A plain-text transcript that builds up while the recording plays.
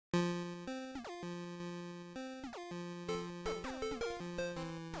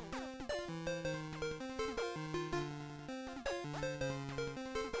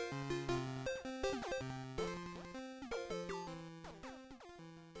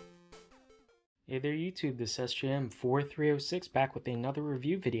Hey there YouTube, this is SJM4306 back with another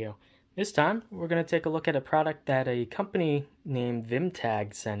review video. This time we're going to take a look at a product that a company named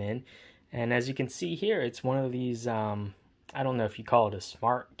Vimtag sent in. And as you can see here, it's one of these, I don't know if you call it a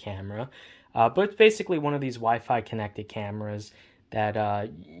smart camera, but it's basically one of these Wi-Fi connected cameras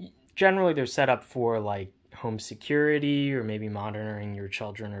that generally they're set up for like home security or maybe monitoring your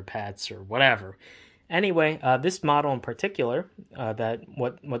children or pets or whatever. Anyway, this model in particular, that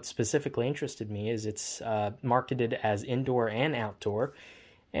what specifically interested me is it's marketed as indoor and outdoor.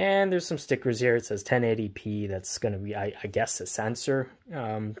 And there's some stickers here. It says 1080p. That's going to be, I guess, a sensor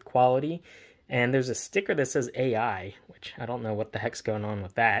quality. And there's a sticker that says AI, which I don't know what the heck's going on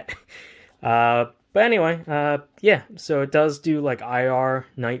with that. But anyway, yeah, so it does do like IR,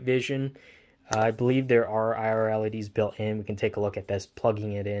 night vision. I believe there are IR LEDs built in. We can take a look at this,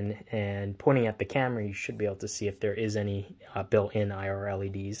 plugging it in and pointing at the camera. You should be able to see if there is any built-in IR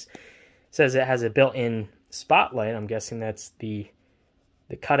LEDs. It says it has a built-in spotlight. I'm guessing that's the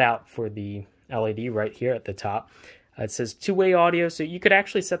cutout for the LED right here at the top. It says two-way audio, so you could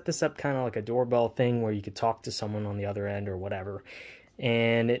actually set this up kind of like a doorbell thing where you could talk to someone on the other end or whatever.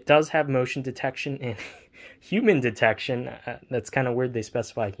 And it does have motion detection and human detection. That's kind of weird they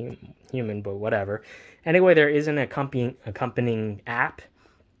specify human, but whatever. Anyway, there is an accompanying app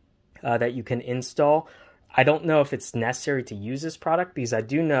that you can install. I don't know if it's necessary to use this product because I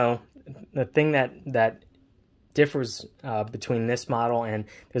do know the thing that differs between this model and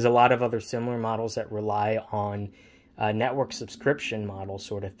there's a lot of other similar models that rely on network subscription model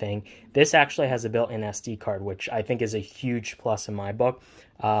sort of thing. This actually has a built-in SD card, which I think is a huge plus in my book.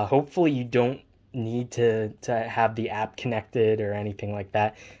 Hopefully you don't need to have the app connected or anything like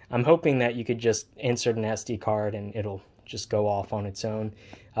that. I'm hoping that you could just insert an SD card and it'll just go off on its own.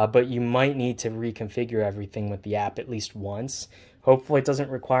 But you might need to reconfigure everything with the app at least once. Hopefully it doesn't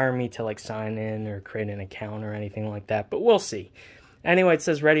require me to like sign in or create an account or anything like that, but we'll see. Anyway, it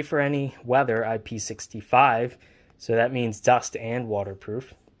says ready for any weather, IP65. So that means dust and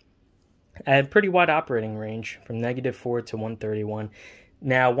waterproof. And pretty wide operating range from -4 to 131.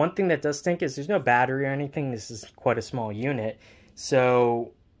 Now, one thing that does stink is there's no battery or anything. This is quite a small unit.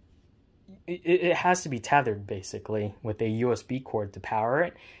 So it has to be tethered basically with a USB cord to power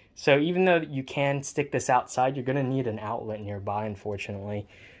it. So even though you can stick this outside, you're going to need an outlet nearby, unfortunately.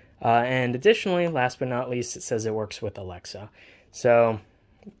 And additionally, last but not least, it says it works with Alexa. So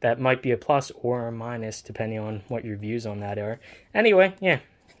that might be a plus or a minus depending on what your views on that are. Anyway, yeah,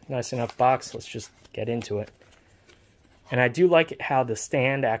 nice enough box. Let's just get into it. And I do like how the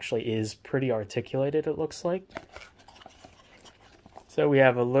stand actually is pretty articulated, it looks like. So we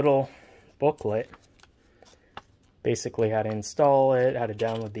have a little booklet, basically how to install it, how to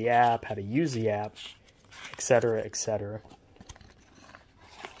download the app, how to use the app, etc., etc.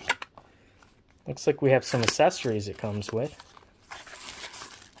 Looks like we have some accessories it comes with.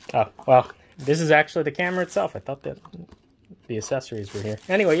 Oh, well, this is actually the camera itself. I thought that the accessories were here.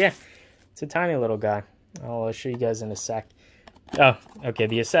 Anyway, yeah, it's a tiny little guy. I'll show you guys in a sec. Oh, okay,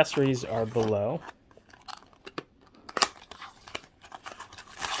 the accessories are below.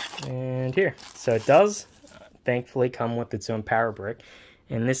 And here. So it does, thankfully, come with its own power brick.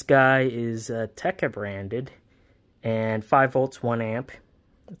 And this guy is Tekka branded and 5 volts, 1 amp.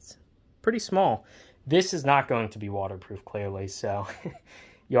 It's pretty small. This is not going to be waterproof, clearly, so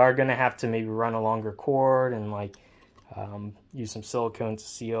you are going to have to maybe run a longer cord and like use some silicone to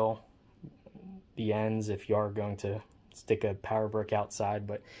seal the ends if you are going to stick a power brick outside.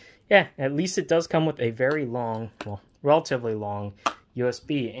 But yeah, at least it does come with a very long, well, relatively long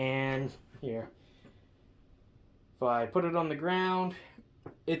USB. And here, if I put it on the ground,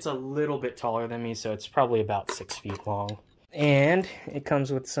 it's a little bit taller than me, so it's probably about 6 feet long. And it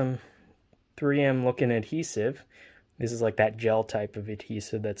comes with some 3M looking adhesive. This is like that gel type of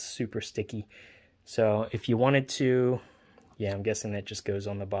adhesive that's super sticky. So if you wanted to, yeah, I'm guessing that just goes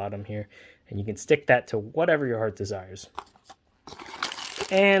on the bottom here. And you can stick that to whatever your heart desires.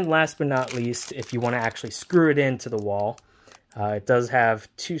 And last but not least, if you want to actually screw it into the wall, it does have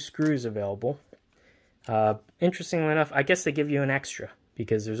 2 screws available. Interestingly enough, I guess they give you an extra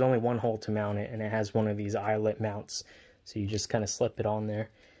because there's only one hole to mount it, and it has one of these eyelet mounts. So you just kind of slip it on there.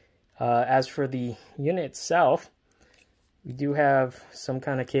 As for the unit itself, we do have some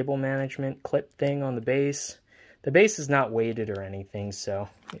kind of cable management clip thing on the base. The base is not weighted or anything, so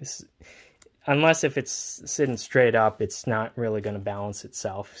unless if it's sitting straight up, it's not really going to balance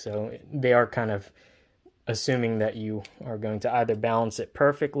itself. So they are kind of assuming that you are going to either balance it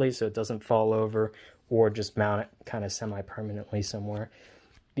perfectly so it doesn't fall over or just mount it kind of semi-permanently somewhere.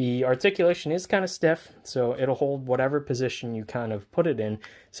 the articulation is kind of stiff, so it'll hold whatever position you kind of put it in.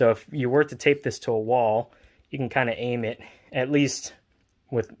 So if you were to tape this to a wall, you can kind of aim it at least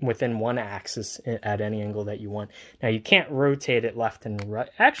within one axis at any angle that you want. Now you can't rotate it left and right.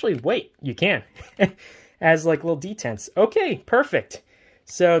 Actually, wait, you can. As like little detents. Okay, perfect.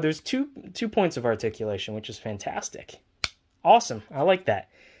 So there's two points of articulation, which is fantastic. Awesome, I like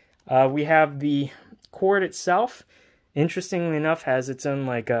that. We have the cord itself. Interestingly enough, has its own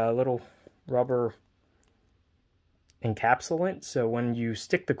like a little rubber encapsulant. So when you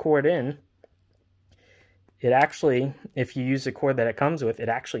stick the cord in, it actually, if you use the cord that it comes with, it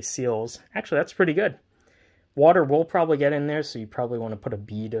actually seals. Actually, that's pretty good. Water will probably get in there, so you probably want to put a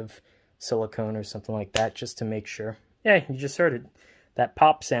bead of silicone or something like that just to make sure. Yeah, you just heard it. That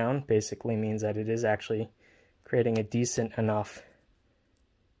pop sound basically means that it is actually creating a decent enough,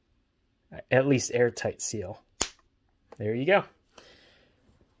 at least airtight seal. There you go.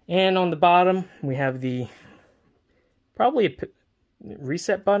 And on the bottom, we have the, probably a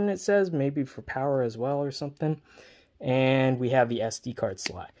reset button, it says, maybe for power as well or something. And we have the SD card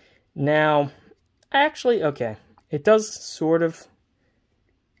slot. Now, actually, okay, it does sort of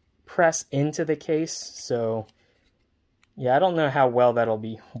press into the case, so yeah, I don't know how well that'll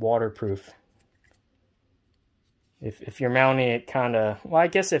be waterproof. If you're mounting it kind of, well, I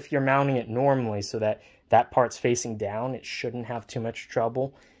guess if you're mounting it normally so that that part's facing down, it shouldn't have too much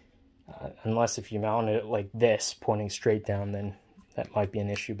trouble. Unless if you mount it like this, pointing straight down, then that might be an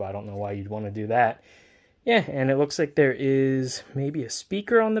issue, but I don't know why you'd want to do that. Yeah, and it looks like there is maybe a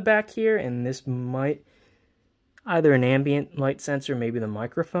speaker on the back here, and this might either an ambient light sensor, maybe the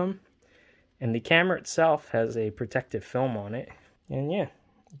microphone. And the camera itself has a protective film on it. And yeah,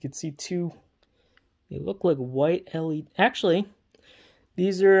 you can see two, they look like white LED. Actually,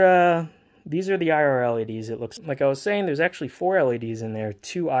 these are the IR LEDs. It looks like I was saying, there's actually 4 LEDs in there,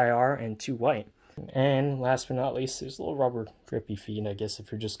 2 IR and 2 white. And last but not least, there's a little rubber grippy feet, I guess,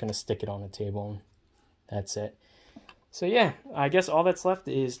 if you're just going to stick it on a table, and that's it. So yeah, I guess all that's left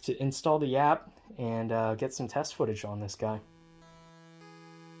is to install the app and get some test footage on this guy.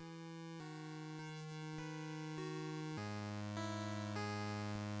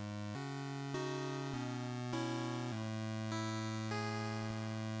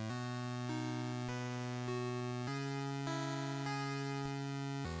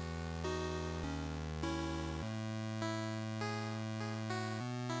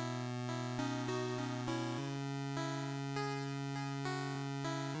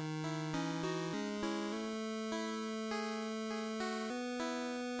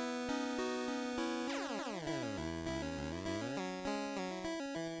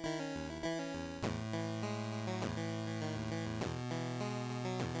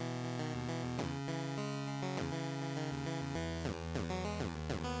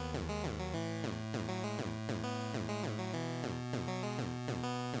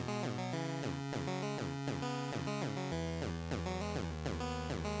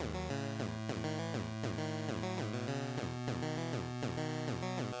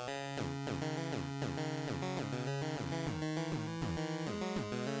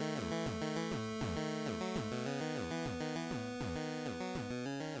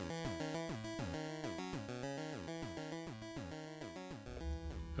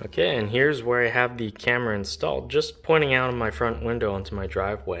 Okay, and here's where I have the camera installed, just pointing out of my front window onto my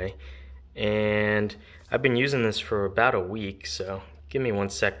driveway. And I've been using this for about a week, so give me one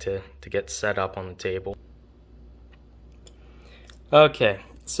sec to get set up on the table. Okay,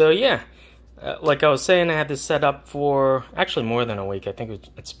 so yeah, like I was saying, I had this set up for actually more than a week. I think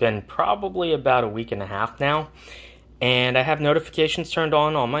it's been probably about a week and a half now. And I have notifications turned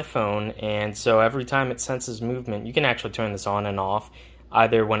on my phone, and so every time it senses movement, you can actually turn this on and off.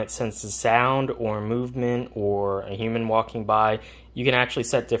 Either when it senses sound or movement or a human walking by. You can actually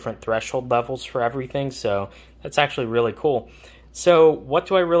set different threshold levels for everything, so that's actually really cool. So what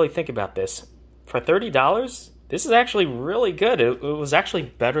do I really think about this? For $30, this is actually really good. It was actually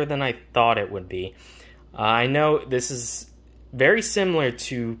better than I thought it would be. I know this is very similar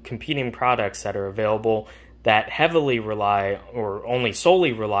to competing products that are available that heavily rely or only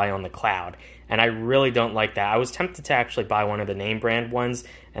solely rely on the cloud. And I really don't like that. I was tempted to actually buy one of the name brand ones,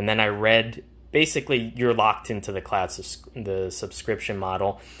 and then I read basically you're locked into the cloud, the subscription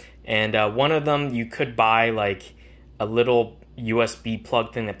model. And one of them you could buy like a little USB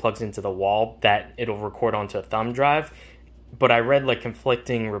plug thing that plugs into the wall that it'll record onto a thumb drive. But I read like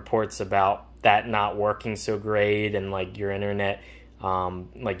conflicting reports about that not working so great, and like your internet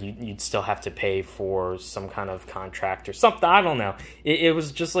Like you'd still have to pay for some kind of contract or something. I don't know. It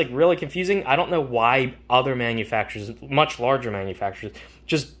was just like really confusing. I don't know why other manufacturers, much larger manufacturers,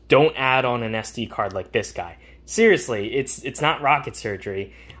 just don't add on an SD card like this guy. Seriously, it's not rocket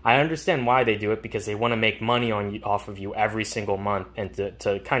surgery. I understand why they do it, because they want to make money off of you every single month, and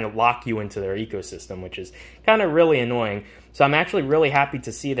to kind of lock you into their ecosystem, which is kind of really annoying. So I'm actually really happy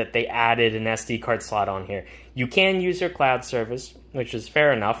to see that they added an SD card slot on here. You can use their cloud service, which is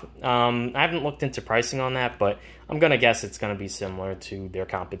fair enough. I haven't looked into pricing on that, but I'm going to guess it's going to be similar to their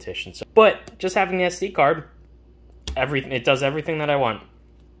competition. But just having the SD card, it does everything that I want.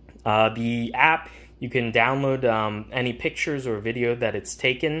 The app, you can download any pictures or video that it's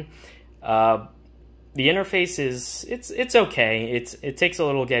taken. The interface it's okay. It takes a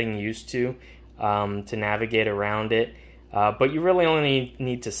little getting used to navigate around it. But you really only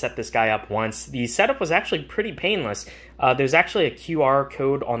need to set this guy up once. The setup was actually pretty painless. There's actually a QR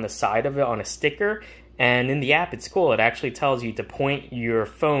code on the side of it on a sticker, and in the app it's cool. It actually tells you to point your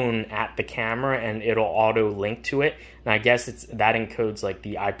phone at the camera and it'll auto link to it. And I guess that encodes like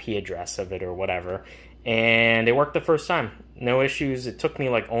the IP address of it or whatever. And it worked the first time. No issues. It took me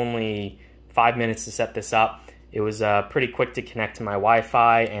like only 5 minutes to set this up. It was pretty quick to connect to my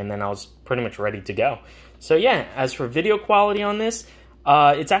Wi-Fi, and then I was pretty much ready to go. So yeah, as for video quality on this,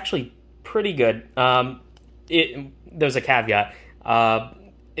 it's actually pretty good. There's a caveat.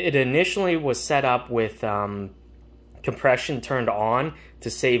 It initially was set up with compression turned on to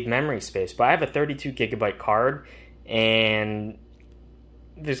save memory space, but I have a 32 gigabyte card, and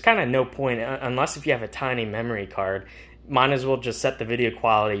there's kind of no point, unless if you have a tiny memory card, might as well just set the video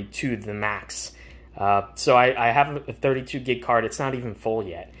quality to the max. So I have a 32 gig card. It's not even full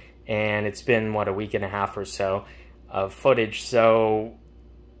yet, and it's been what, a week and a half or so of footage. So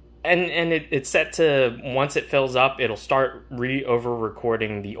and it's set to, once it fills up, it'll start over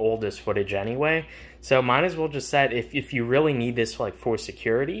recording the oldest footage anyway. So might as well just set, if you really need this like for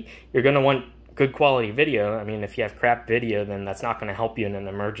security, you're gonna want good quality video. I mean, if you have crap video, then that's not going to help you in an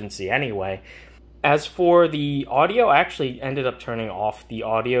emergency anyway. As for the audio, I actually ended up turning off the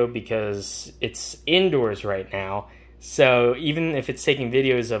audio because it's indoors right now. So even if it's taking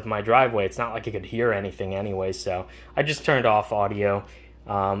videos of my driveway, it's not like I could hear anything anyway. So I just turned off audio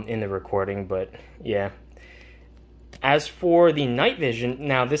in the recording, but yeah. As for the night vision,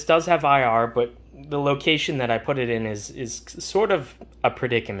 now this does have IR, but the location that I put it in is sort of a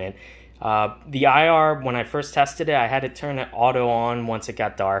predicament. The IR, when I first tested it, I had to turn it auto on once it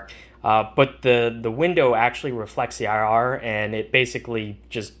got dark. But the window actually reflects the IR, and it basically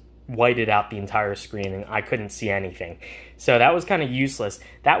just whited out the entire screen, and I couldn't see anything. So that was kind of useless.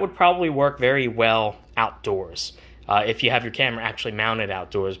 That would probably work very well outdoors, if you have your camera actually mounted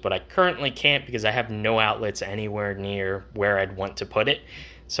outdoors, but I currently can't because I have no outlets anywhere near where I'd want to put it.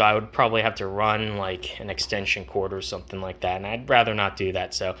 So I would probably have to run like an extension cord or something like that, and I'd rather not do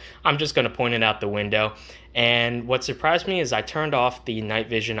that. So I'm just going to point it out the window. And what surprised me is I turned off the night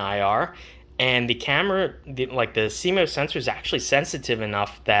vision IR, and the camera, like the CMOS sensor, is actually sensitive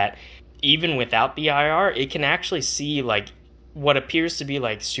enough that even without the IR, it can actually see like what appears to be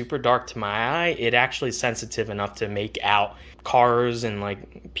like super dark to my eye. It actually is sensitive enough to make out cars and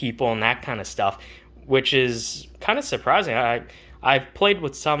like people and that kind of stuff, which is kind of surprising. I've played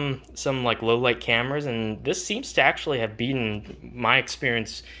with some like low light cameras, and this seems to actually have beaten my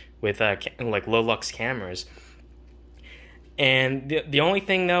experience with like low lux cameras. And the only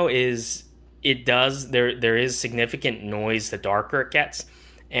thing though is there is significant noise the darker it gets,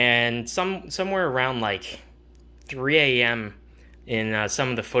 and somewhere around like 3 a.m. in some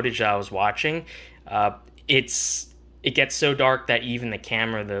of the footage that I was watching, it gets so dark that even the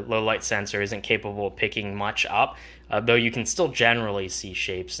camera, the low light sensor, isn't capable of picking much up, though you can still generally see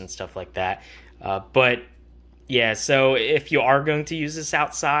shapes and stuff like that. But yeah, so if you are going to use this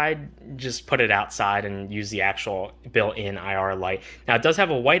outside, just put it outside and use the actual built-in IR light. Now it does have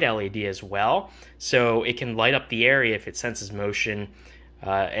a white LED as well, so it can light up the area if it senses motion,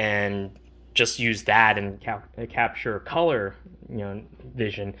 and just use that and capture color,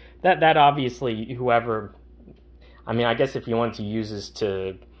 vision. That obviously, whoever, I mean, I guess if you want to use this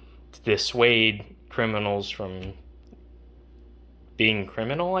to dissuade criminals from being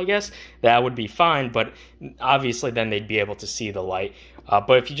criminal, I guess, that would be fine, but obviously then they'd be able to see the light.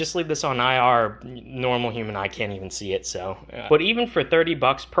 But if you just leave this on IR, normal human eye can't even see it. So, but even for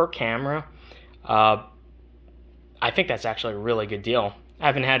 $30 per camera, I think that's actually a really good deal. I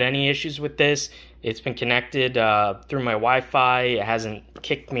haven't had any issues with this. It's been connected through my Wi-Fi. It hasn't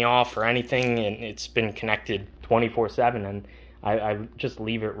kicked me off or anything, and it's been connected 24/7, and I just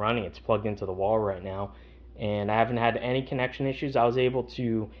leave it running. It's plugged into the wall right now, and I haven't had any connection issues. I was able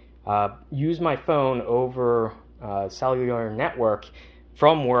to use my phone over cellular network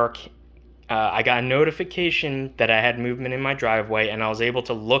from work. I got a notification that I had movement in my driveway, and I was able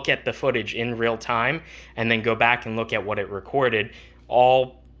to look at the footage in real time and then go back and look at what it recorded,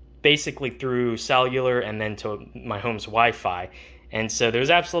 all basically through cellular and then to my home's Wi-Fi. And so there's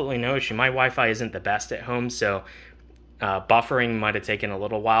absolutely no issue. My Wi-Fi isn't the best at home, so buffering might have taken a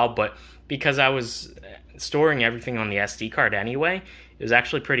little while, but because I was storing everything on the SD card anyway, it was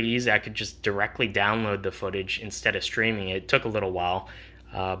actually pretty easy. I could just directly download the footage instead of streaming it. It took a little while,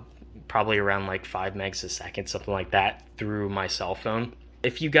 probably around like 5 megs a second, something like that, through my cell phone.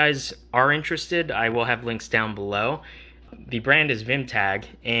 If you guys are interested, I will have links down below. The brand is Vimtag,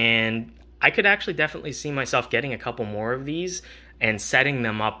 and I could actually definitely see myself getting a couple more of these and setting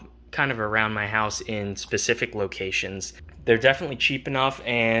them up kind of around my house in specific locations. They're definitely cheap enough,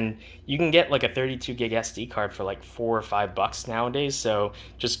 and you can get like a 32 gig SD card for like $4 or $5 nowadays. So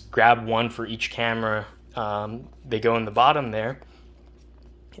just grab one for each camera. They go in the bottom there,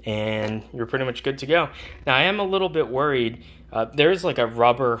 and you're pretty much good to go. Now, I am a little bit worried. There's like a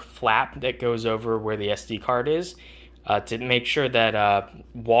rubber flap that goes over where the SD card is to make sure that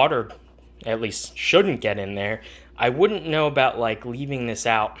water at least shouldn't get in there. I wouldn't know about like leaving this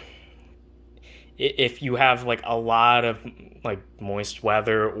out if you have like a lot of like moist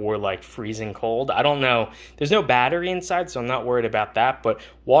weather or like freezing cold. I don't know. There's no battery inside, so I'm not worried about that, but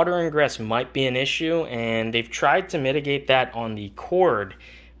water ingress might be an issue, and they've tried to mitigate that on the cord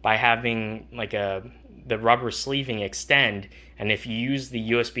by having like the rubber sleeving extend, and if you use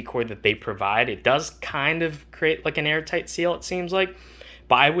the USB cord that they provide, it does kind of create like an airtight seal, it seems like.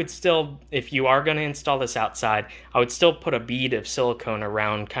 But I would still, if you are going to install this outside, I would still put a bead of silicone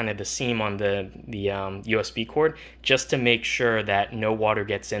around kind of the seam on the USB cord, just to make sure that no water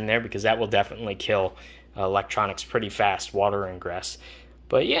gets in there, because that will definitely kill electronics pretty fast, water ingress.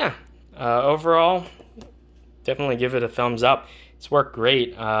 But yeah, overall, definitely give it a thumbs up. It's worked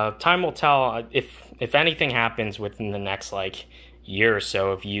great. Time will tell if anything happens within the next like year or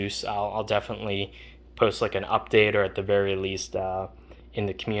so of use. I'll definitely post like an update, or at the very least in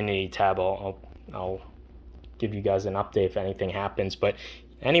the community tab, I'll give you guys an update if anything happens. But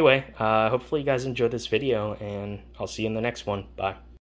anyway, hopefully you guys enjoyed this video, and I'll see you in the next one. Bye.